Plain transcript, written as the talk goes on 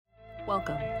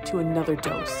Welcome to another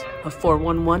dose of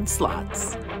 411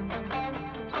 slots.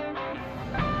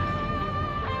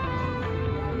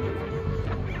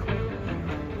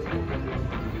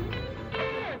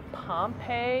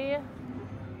 Pompeii,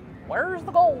 where's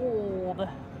the gold?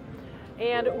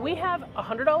 And we have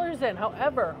 $100 in.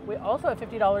 However, we also have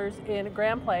 $50 in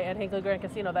Grand Play at Hinckley Grand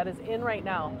Casino. That is in right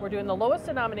now. We're doing the lowest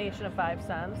denomination of 5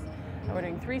 cents, and we're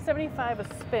doing $3.75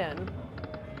 a spin.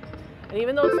 And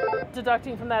even though it's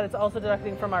deducting from that, it's also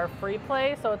deducting from our free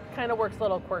play, so it kind of works a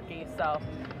little quirky, so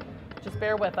just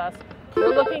bear with us.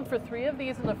 We're looking for 3 of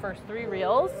these in the first 3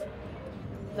 reels.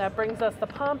 That brings us the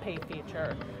Pompeii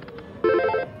feature.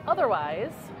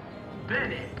 Otherwise,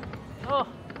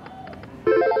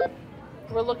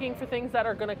 we're looking for things that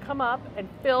are going to come up and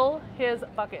fill his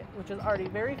bucket, which is already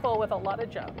very full with a lot of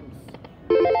gems.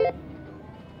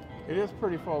 It is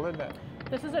pretty full, isn't it?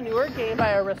 This is a newer game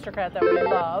by Aristocrat that we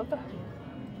love.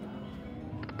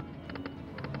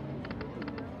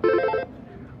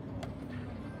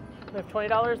 We have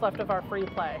 $20 left of our free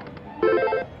play.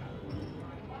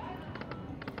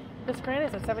 This grant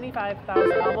is at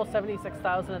 75,000, almost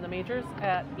 76,000 in the majors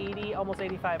at 80, almost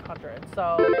 8,500.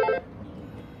 So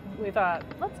we thought,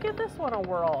 let's give this one a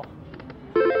whirl.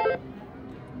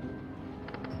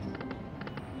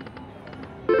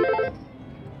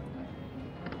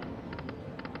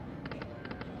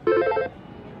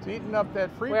 It's eating up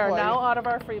that free play. We are now out of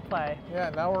our free play. Yeah,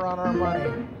 now we're on our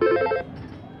money.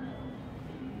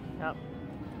 Yep.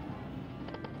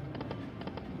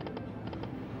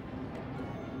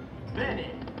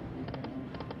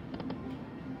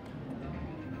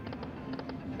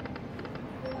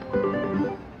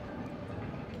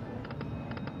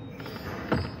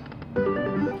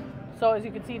 So as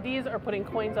you can see, these are putting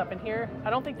coins up in here. I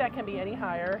don't think that can be any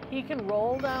higher. He can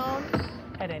roll down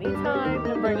at any time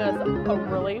and bring us a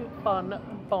really fun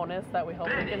bonus that we hope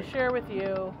we can share with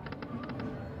you.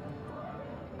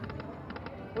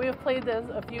 We have played this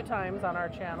a few times on our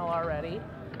channel already.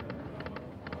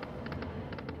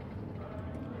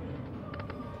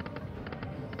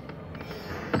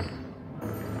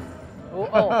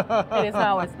 Oh, it is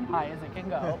now as high as it can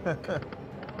go.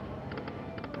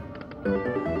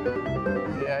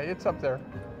 Yeah, it's up there.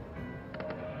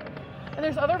 And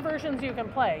there's other versions you can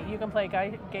play. You can play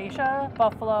Geisha,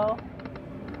 Buffalo,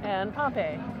 and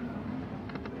Pompeii.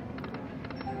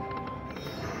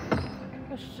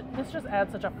 This just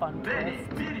adds such a fun twist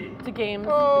to games the game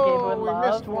would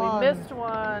love. We missed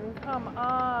one. Come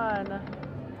on.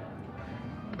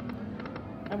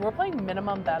 And we're playing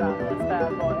minimum bet on this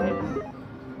bad boy.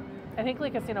 I think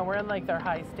like Casino, we're in like their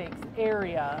high stakes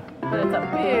area, but it's a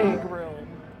big room.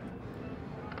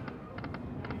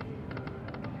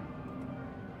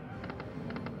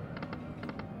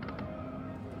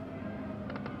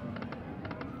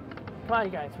 Come on,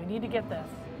 you guys, we need to get this.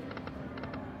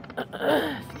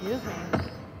 Excuse me.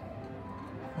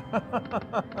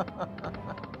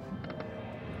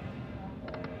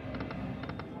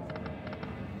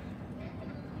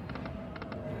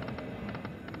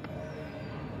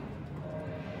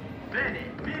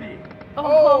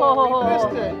 Oh, we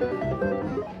missed it.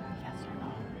 Yes or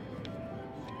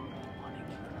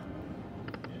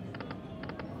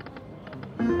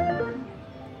no?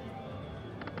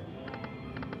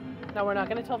 Now we're not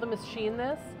going to tell the machine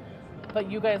this, but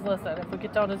you guys listen. If we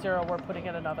get down to 0, we're putting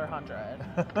in another 100.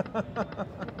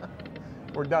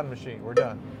 We're done, machine. We're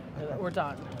done. We're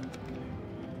done.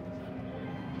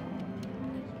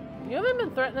 You haven't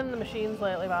been threatening the machines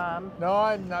lately, Bob. No,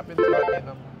 I've not been threatening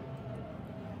them.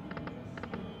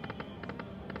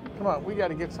 Come on, we got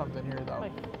to get something here, though.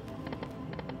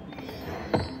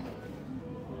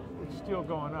 It's still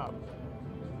going up.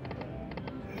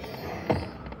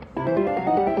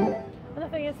 And the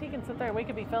thing is, he can sit there. We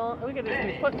could be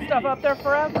putting stuff up there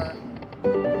forever.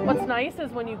 What's nice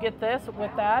is when you get this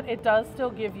with that, it does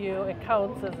still give you. It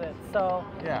counts as it. So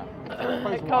yeah,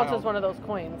 it counts as one of those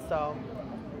coins. So,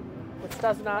 which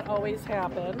does not always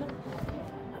happen.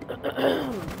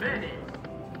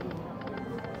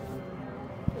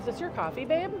 Is this your coffee,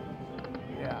 babe?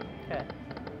 Yeah. Okay.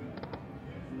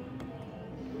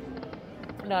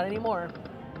 Not anymore.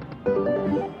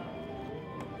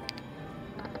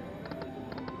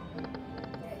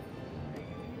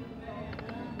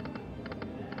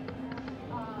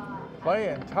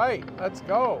 Playing tight. Let's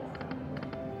go.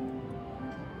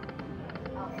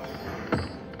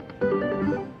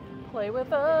 Play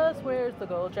with us. Where's the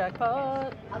gold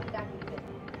jackpot? I'll be back in a bit.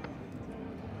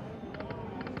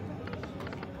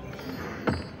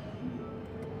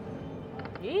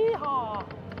 Yeehaw!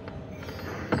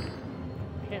 I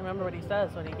can't remember what he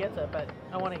says when he gets it, but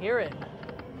I want to hear it.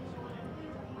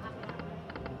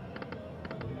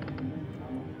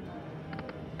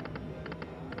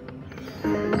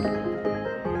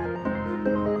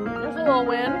 small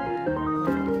win.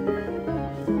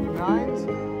 Nines.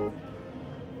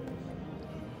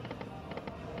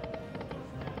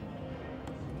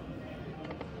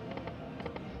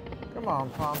 Come on,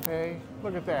 Pompeii.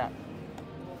 Look at that.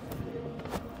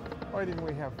 Why didn't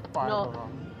we have 5 No. of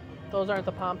them? Those aren't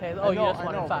the Pompeii. Oh, you just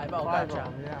wanted 5. Oh, 5 gotcha.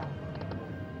 of them, yeah.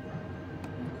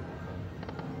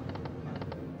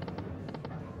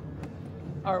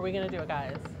 Are we gonna do it,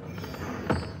 guys?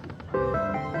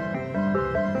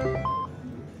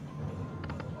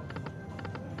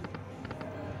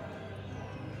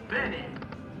 Benny.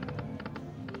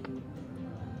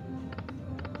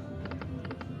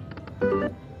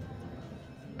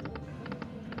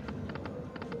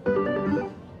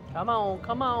 Come on,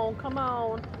 come on, come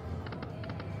on.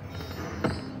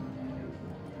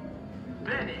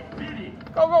 Benny. Benny.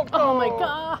 Go, go, go! Oh my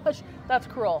gosh, that's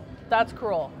cruel. That's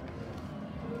cruel.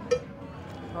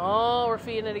 Oh, we're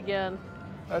feeding it again.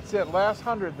 That's it. Last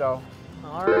 100 though.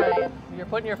 All right, you're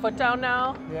putting your foot down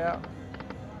now? Yeah.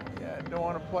 Yeah. Don't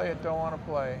want to play it. Don't want to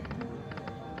play.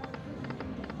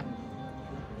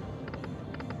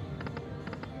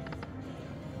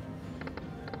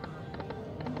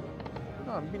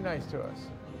 Oh, be nice to us.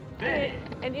 Benny.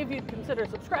 And if you'd consider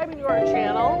subscribing to our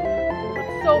channel, we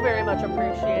would so very much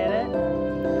appreciate it.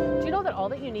 Do you know that all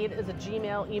that you need is a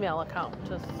Gmail email account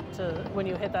to when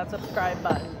you hit that subscribe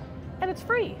button? And it's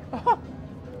free.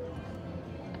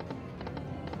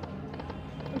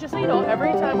 Just so you know,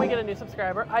 every time we get a new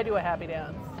subscriber, I do a happy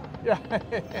dance. Yeah.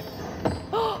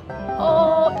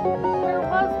 Oh, where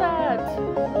was that?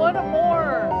 One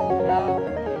more.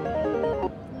 Yeah.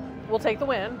 We'll take the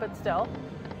win, but still.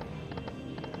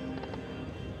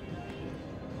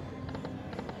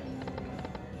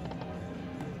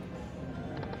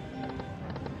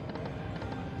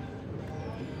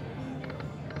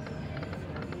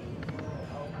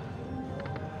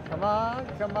 Come on,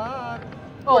 come on.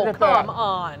 Oh, Look at come that.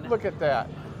 on. Look at that.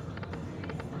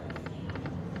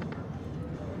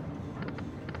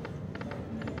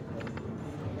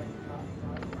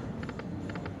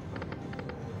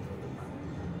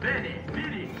 Benny.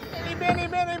 Benny. Benny, Benny,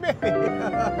 Benny, Benny.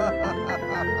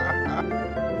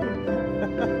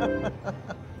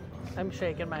 I'm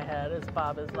shaking my head as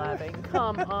Bob is laughing.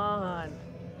 Come on.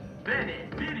 Benny.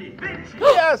 Benny. Benny.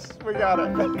 Yes, we got it.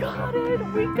 We got it.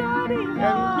 We got it.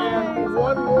 And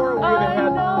one more, we'd have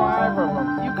had 5 of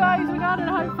them. You guys, we got it.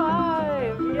 High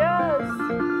five. Yes.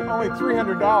 Only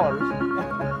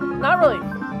 $300. Not really.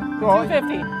 Well,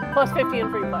 $250 plus 50 in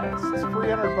free play. it's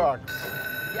 $300.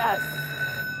 Yes.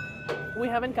 We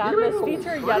haven't gotten this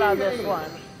feature yet on this one.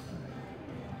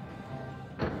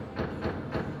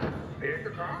 Here's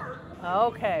the car.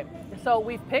 Okay, so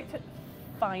we've picked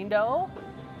Findo,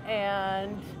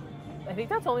 and I think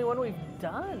that's the only one we've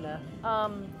done.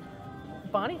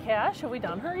 Bonnie Cash, have we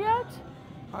done her yet?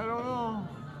 I don't know.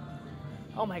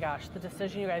 Oh my gosh, the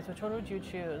decision, you guys. Which one would you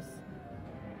choose?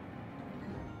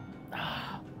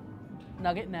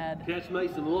 Nugget Ned. Catch me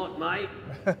some luck, mate.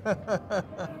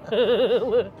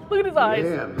 Look at his eyes.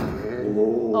 Yeah,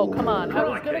 man. Oh, come on. I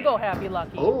was going to go Happy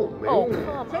Lucky. Oh, man. Oh,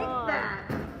 come on.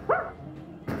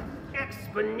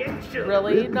 Exponential.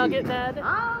 Really, Nugget Ned?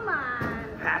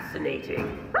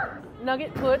 Fascinating.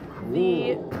 Nugget, put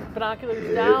the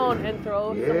binoculars down and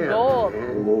throw some Yeah, gold.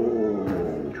 man.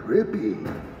 Oh, trippy.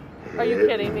 Are you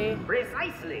kidding me?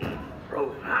 Precisely.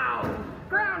 Profound.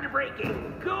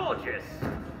 Groundbreaking. Gorgeous.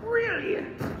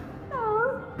 Brilliant.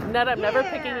 Ned, I'm never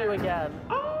picking you again.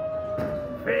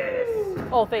 This.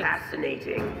 Oh, thanks.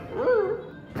 Fascinating.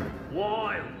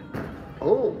 Wild.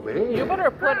 Oh, man. You better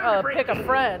put pick a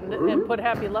friend and put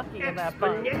Happy Lucky in that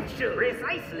bunch. Exponential.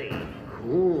 Precisely.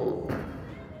 Cool.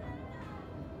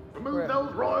 Remove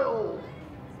those royals.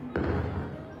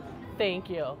 Thank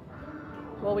you.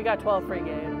 Well, we got 12 free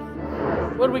games.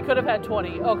 When we could have had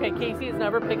 20. Okay, Casey is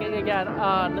never picking again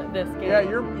on this game. Yeah,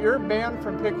 you're banned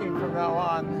from picking from now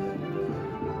on.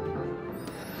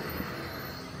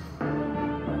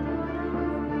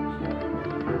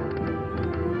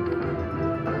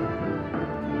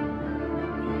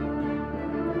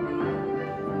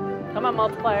 Come on,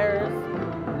 multipliers.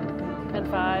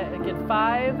 And get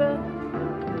 5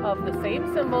 of the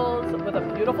same symbols with a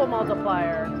beautiful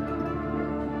multiplier.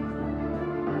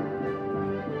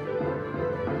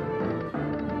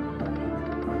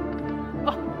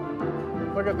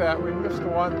 Look at that, we missed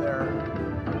 1 there.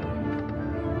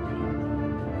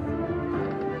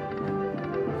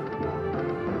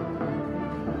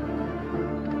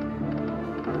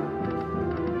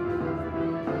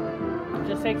 It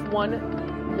just takes one.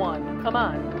 Come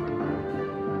on.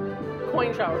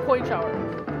 Coin shower, coin shower.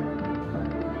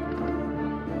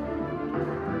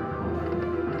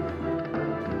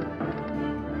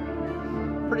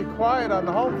 quiet on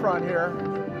the home front here.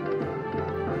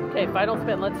 Okay, final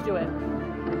spin. Let's do it.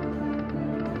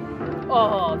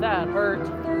 Oh, that hurts.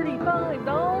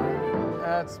 $35.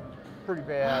 That's pretty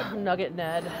bad. Nugget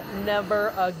Ned.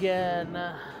 Never again.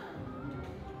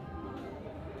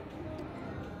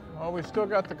 Well, we still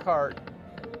got the cart.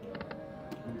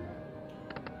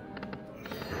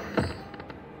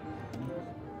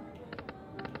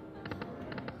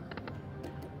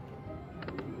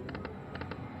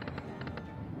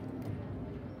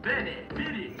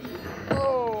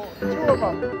 Oh, 2 of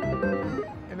them.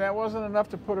 And that wasn't enough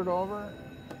to put it over?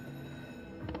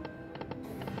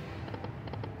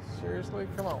 Seriously?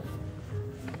 Come on.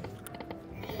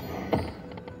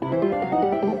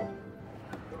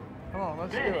 Come on,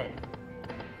 let's do it.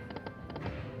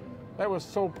 That was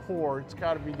so poor, it's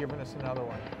got to be giving us another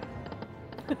one.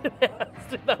 Yes,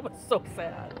 that was so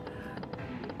sad.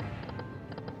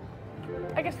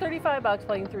 I guess $35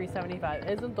 playing $3.75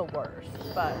 isn't the worst,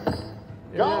 but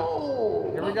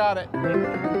Here we got it.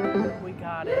 we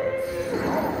got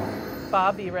it.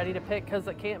 Bob, be ready to pick because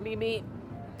it can't be me.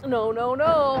 No, no,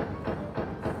 no.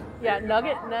 Yeah,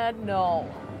 Nugget Ned, no.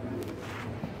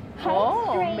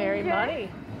 Oh, Merry Money.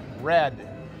 Red.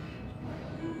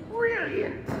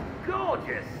 Brilliant.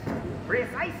 Gorgeous.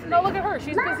 Precisely. No, look at her.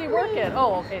 She's busy working.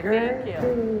 Oh, okay. Thank you.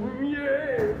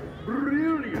 Yeah.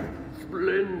 Brilliant.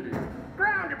 Splendid.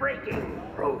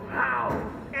 Groundbreaking.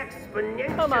 Profound.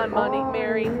 Exponential. Come on, Money,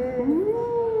 Mary.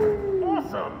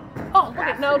 Awesome. Oh, look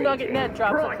at no Nugget Ned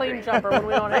drops a claim jumper when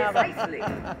we don't have it. Precisely.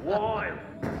 Wild.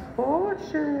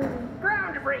 Fortune.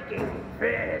 Groundbreaking.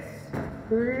 Fierce.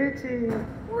 Pretty.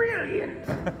 Brilliant.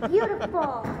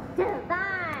 Beautiful,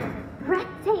 divine,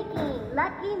 breathtaking,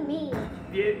 lucky me.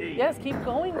 Beauty. Yes, keep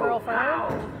going, girlfriend.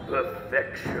 Profound.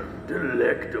 Perfection.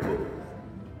 Delectable.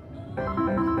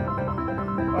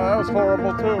 Oh, that was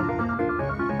horrible too.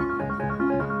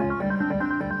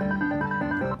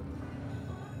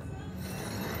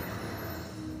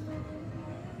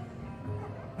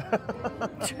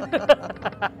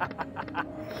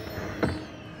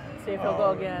 See if he'll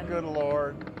go again. Good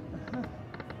Lord.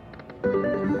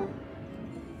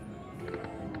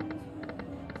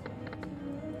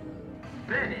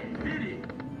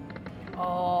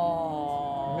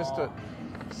 Oh. Missed a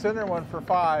center one for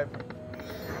 5.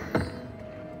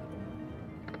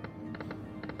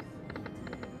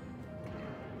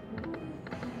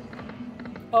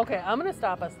 Okay, I'm gonna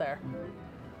stop us there.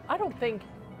 I don't think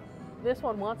this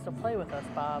one wants to play with us,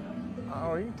 Bob.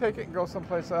 Oh, you can take it and go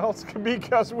someplace else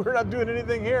because we're not doing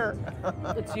anything here.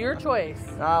 It's your choice.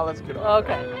 Let's get on.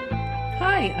 Okay.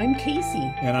 Hi, I'm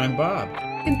Casey, And I'm Bob.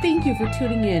 and thank you for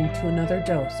tuning in to another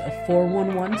dose of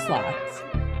 411 Slots.